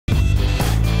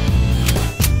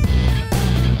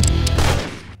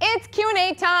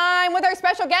cake time with our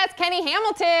special guest, Kenny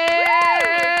Hamilton.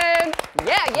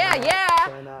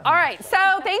 Yeah. All right, so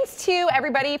thanks to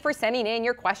everybody for sending in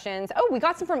your questions. Oh, we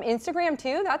got some from Instagram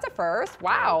too. That's a first.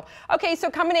 Wow. Okay, so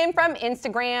coming in from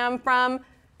Instagram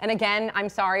and again, I'm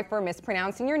sorry for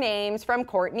mispronouncing your names, from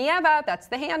Courtney Eva, that's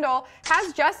the handle.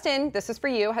 Has Justin, this is for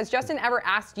you, has Justin ever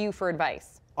asked you for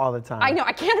advice? All the time. I know,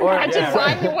 I can't imagine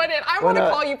why you wouldn't. I want to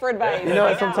call you for advice. You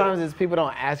know, sometimes it's people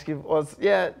don't ask you. Well,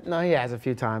 he has a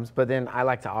few times, but then I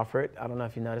like to offer it. I don't know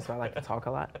if you noticed, but I like to talk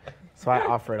a lot. So I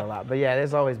offer it a lot. But yeah,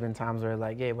 there's always been times where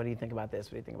like, hey, what do you think about this?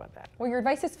 What do you think about that? Well, your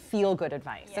advice is feel-good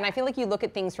advice. Yeah. And I feel like you look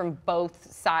at things from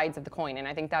both sides of the coin, and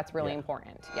I think that's really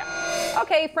important. Yeah.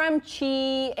 Okay, from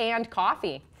Chi and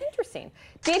Coffee. Interesting.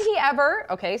 Did he ever,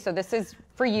 okay, so this is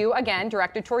for you, again,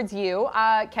 directed towards you,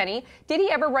 Kenny. Did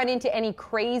he ever run into any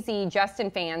crazy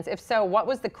Justin fans? If so, what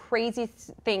was the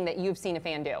craziest thing that you've seen a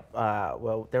fan do?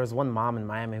 Well, there was one mom in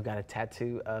Miami who got a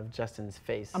tattoo of Justin's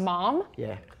face. A mom?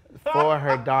 Yeah. For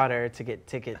her daughter to get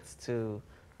tickets to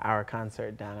our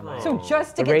concert down in Miami. So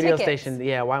just to the get radio tickets? Station,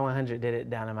 yeah, Y100 did it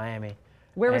down in Miami.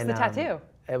 Where was the tattoo?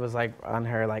 It was like on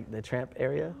her, like the tramp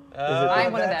area. I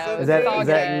have one of those. Is that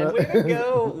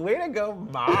Way to go,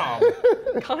 Mom.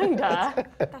 Kinda.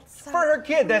 That's so for her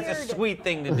kid, weird. That's a sweet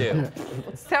thing to do.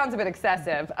 Sounds a bit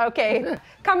excessive. Okay,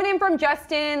 coming in from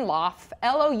Justin Lough,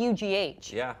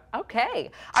 L-O-U-G-H. Yeah. Okay.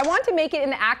 I want to make it in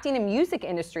the acting and music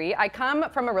industry. I come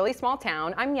from a really small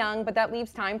town. I'm young, but that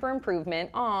leaves time for improvement.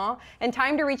 Aw. And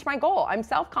time to reach my goal. I'm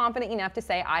self-confident enough to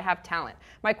say I have talent.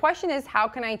 My question is, how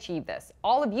can I achieve this?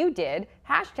 All of you did.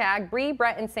 Hashtag Bree,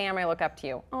 Brett, and Sam, I look up to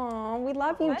you. Aw, we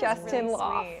love you, Justin really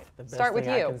Lough. The best Start with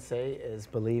thing you. I can say is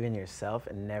believe in yourself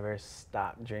and never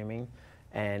stop dreaming.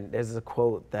 And there's a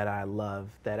quote that I love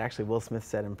that actually Will Smith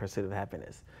said in Pursuit of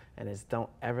Happiness. And it's, don't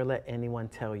ever let anyone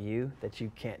tell you that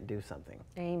you can't do something.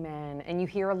 Amen. And you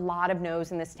hear a lot of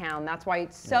no's in this town. That's why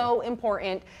it's so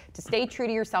important to stay true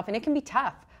to yourself. And it can be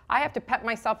tough. I have to pep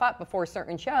myself up before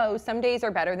certain shows. Some days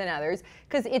are better than others,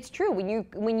 because it's true.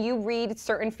 When you read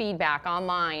certain feedback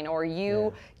online, or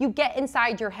you get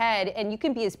inside your head, and you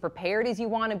can be as prepared as you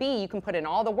want to be. You can put in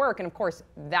all the work, and of course,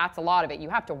 that's a lot of it. You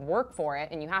have to work for it,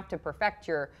 and you have to perfect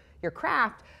your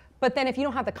craft. But then if you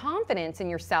don't have the confidence in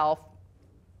yourself,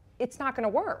 it's not going to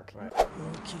work. Right.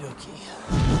 Okie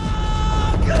dokie.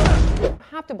 You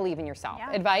have to believe in yourself.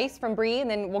 Yeah. Advice from Bree, and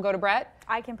then we'll go to Brett.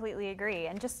 I completely agree,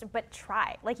 and but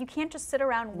try. Like, you can't just sit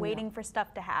around waiting for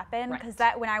stuff to happen, because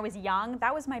when I was young,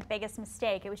 that was my biggest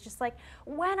mistake. It was just like,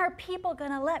 when are people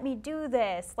gonna let me do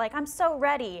this? Like, I'm so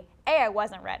ready. A, I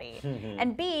wasn't ready,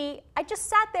 and B, I just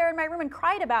sat there in my room and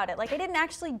cried about it. Like, I didn't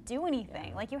actually do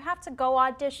anything. Like, you have to go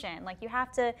audition. Like, you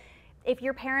have to. If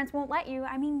your parents won't let you,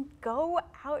 I mean, go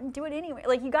out and do it anyway.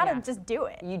 Like, you gotta just do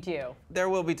it. You do. There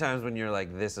will be times when you're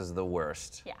like, this is the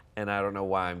worst. Yeah. And I don't know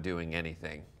why I'm doing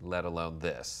anything, let alone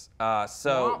this.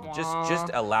 So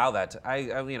just allow that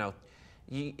to, you know,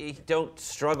 you don't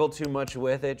struggle too much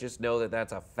with it. Just know that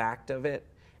that's a fact of it.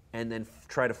 And then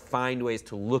try to find ways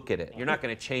to look at it. You're not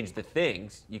gonna change the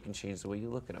things. You can change the way you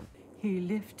look at them. He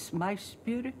lifts my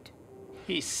spirit.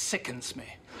 He sickens me.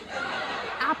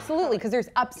 Absolutely, because there's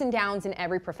ups and downs in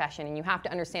every profession, and you have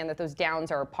to understand that those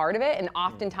downs are a part of it, and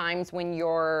oftentimes when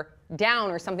you're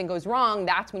down or something goes wrong,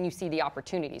 that's when you see the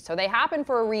opportunity. So they happen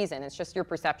for a reason. It's just your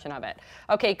perception of it.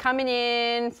 Okay, coming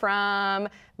in from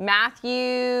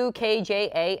Matthew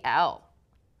KJAL.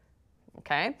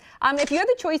 Okay. If you had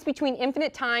the choice between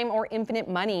infinite time or infinite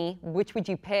money, which would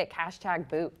you pick? Hashtag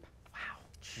boop. Wow.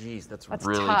 Jeez, that's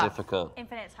really tough. Difficult.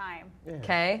 Infinite time.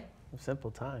 Okay.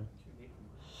 Simple time.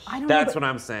 That's what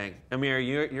I'm saying. Amir,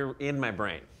 you're in my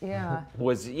brain. Yeah.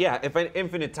 If I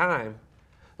infinite time,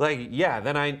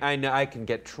 then I know I can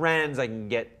get trends, I can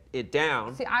get it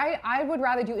down. See, I would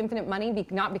rather do infinite money,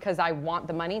 not because I want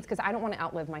the money, it's because I don't want to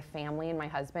outlive my family and my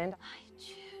husband. I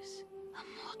choose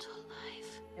a mortal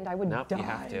life. And I would die. You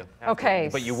have to. Okay.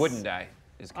 But you wouldn't die,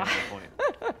 is kind of the point.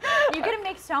 You could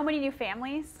make so many new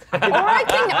families. Or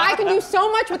I can do so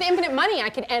much with infinite money. I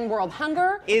could end world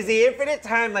hunger. Is the infinite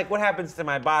time, like, what happens to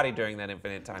my body during that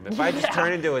infinite time? If I just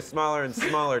turn into a smaller and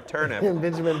smaller turnip.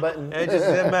 Benjamin Button.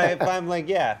 If I'm like,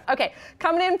 yeah. Okay,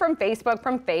 coming in from Facebook,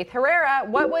 from Faith Herrera,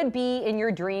 what would be in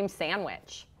your dream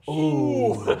sandwich?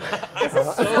 Ooh. I'm so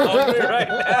hungry right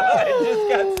now. I just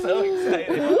got so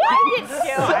excited. I did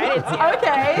too.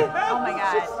 Okay. Oh my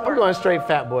God. I'm going straight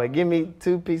fat boy. Give me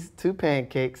two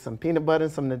pancakes, some peanut butter,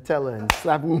 and some Nutella, and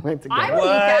slap them together. I would eat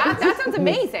that. That sounds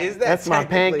amazing. That's my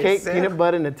pancake, peanut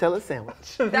butter, Nutella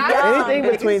sandwich. Anything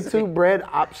between two bread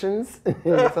options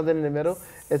and something in the middle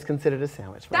It's considered a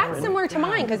sandwich. That's similar to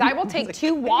mine because I will take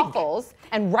 2 waffles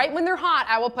and right when they're hot,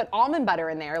 I will put almond butter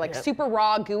in there, like super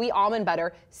raw, gooey almond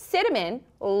butter, cinnamon,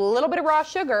 a little bit of raw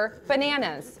sugar,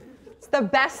 bananas. It's the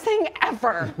best thing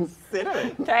ever.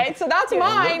 Cinnamon. Okay, so that's mine.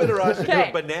 A little bit of raw sugar,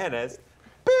 Okay. bananas.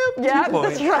 Boop, Yeah, 2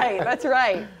 points. that's right. That's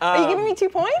right. Are you giving me 2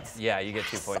 points? Yeah, you get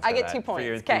 2 points. I for get that, 2 for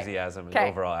your points. 'Kay. enthusiasm and 'Kay.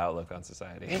 overall outlook on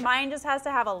society. Mine just has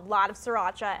to have a lot of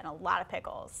sriracha and a lot of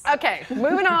pickles. Okay,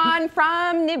 moving on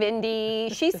from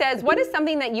Nivindi. She says, what is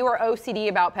something that you are OCD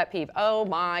about, pet peeve? Oh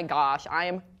my gosh, I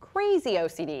am crazy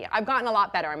OCD. I've gotten a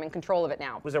lot better. I'm in control of it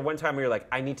now. Was there one time where you're like,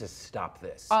 I need to stop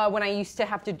this? When I used to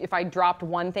have to, if I dropped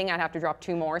one thing, I'd have to drop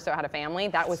 2 more, so I had a family.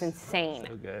 That was insane.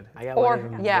 So good. I got Or- one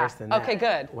even yeah. worse than that. Okay,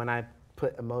 good. When I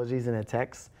put emojis in a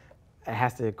text, it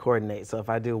has to coordinate. So if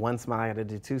I do 1 smile, I got to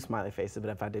do 2 smiley faces.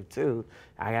 But if I do 2,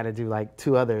 I got to do like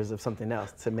 2 others of something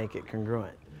else to make it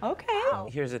congruent. Okay.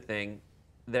 Here's the thing.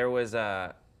 There was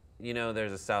a,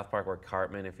 there's a South Park where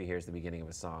Cartman, if he hears the beginning of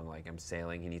a song, like I'm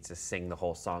sailing, he needs to sing the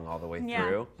whole song all the way Yeah.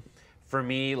 through. For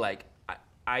me, like,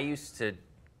 I used to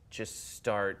just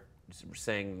start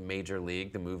saying Major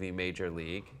League, the movie Major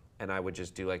League, and I would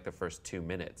just do like the first 2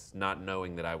 minutes, not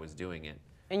knowing that I was doing it.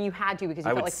 And you had to because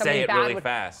you I felt would like say something it bad really would.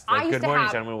 fast. I Like, used good to morning,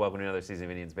 have- gentlemen. Welcome to another season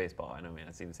of Indians baseball. I know, man,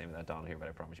 I've seen the same with that Donald here, but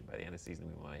I promise you, by the end of the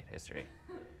season, we will make history.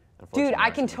 Dude, I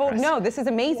can Unfortunately, no, this is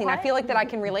amazing. I What? feel like that I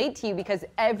can relate to you because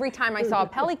every time I saw a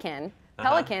pelican,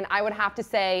 I would have to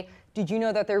say, did you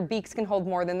know that their beaks can hold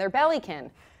more than their belly can?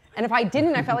 And if I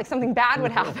didn't, I felt like something bad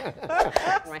would happen.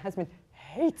 My husband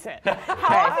hates it.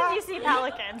 How often do you see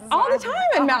pelicans? All the time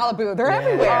in Malibu. They're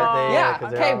everywhere. yeah,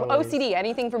 'cause they're Okay, always- OCD.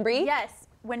 Anything from Bree? Yes.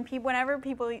 Whenever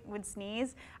people would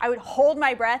sneeze, I would hold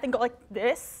my breath and go like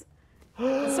this,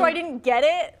 so I didn't get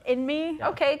it in me.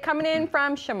 Okay, coming in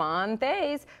from Shaman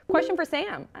Thays. Question for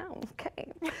Sam. Oh, okay.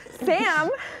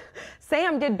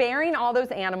 Sam, did bearing all those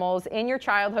animals in your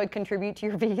childhood contribute to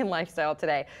your vegan lifestyle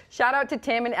today? Shout out to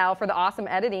Tim and Elle for the awesome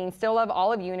editing. Still love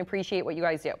all of you and appreciate what you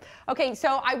guys do. Okay,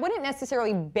 so I wouldn't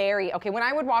necessarily bury, when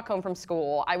I would walk home from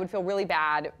school, I would feel really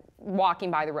bad walking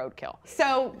by the roadkill.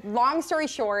 So long story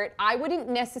short, I wouldn't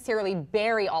necessarily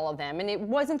bury all of them, and it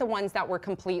wasn't the ones that were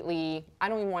completely, I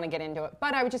don't even want to get into it,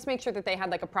 but I would just make sure that they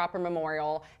had like a proper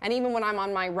memorial. And even when I'm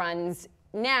on my runs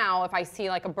now, if I see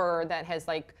like a bird that has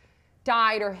like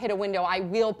died or hit a window, I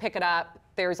will pick it up.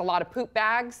 There's a lot of poop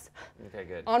bags Okay,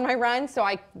 good. on my run,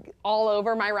 all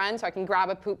over my run, so I can grab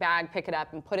a poop bag, pick it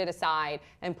up, and put it aside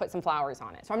and put some flowers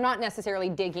on it. So I'm not necessarily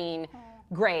digging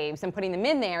graves and putting them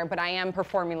in there, but I am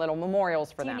performing little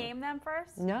memorials for Do you them. name them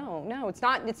first? No, it's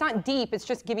not deep. It's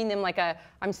just giving them like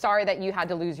I'm sorry that you had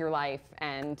to lose your life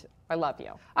and I love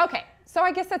you. Okay, so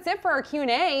I guess that's it for our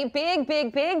Q&A. Big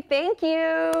thank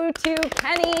you to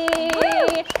Kenny.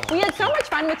 Woo! We had so much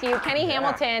fun with you, Kenny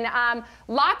Hamilton.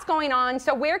 Lots going on.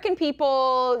 So where can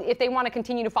people, if they want to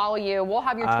continue to follow you, we'll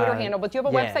have your Twitter handle, but do you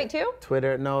have a website too?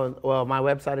 Twitter, no. Well, my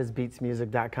website is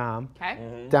beatsmusic.com.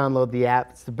 Okay. Download the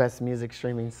app. It's the best music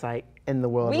streaming site in the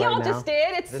world We right all now. just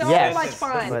did. It's so Yes. much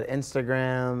fun. But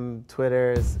Instagram,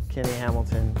 Twitter is Kenny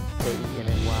Hamilton,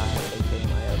 KENNY,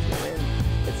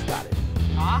 it's Scottish.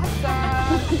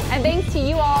 Awesome. And thanks to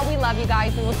you all. We love you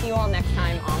guys, and we'll see you all next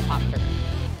time on Pop Sugar.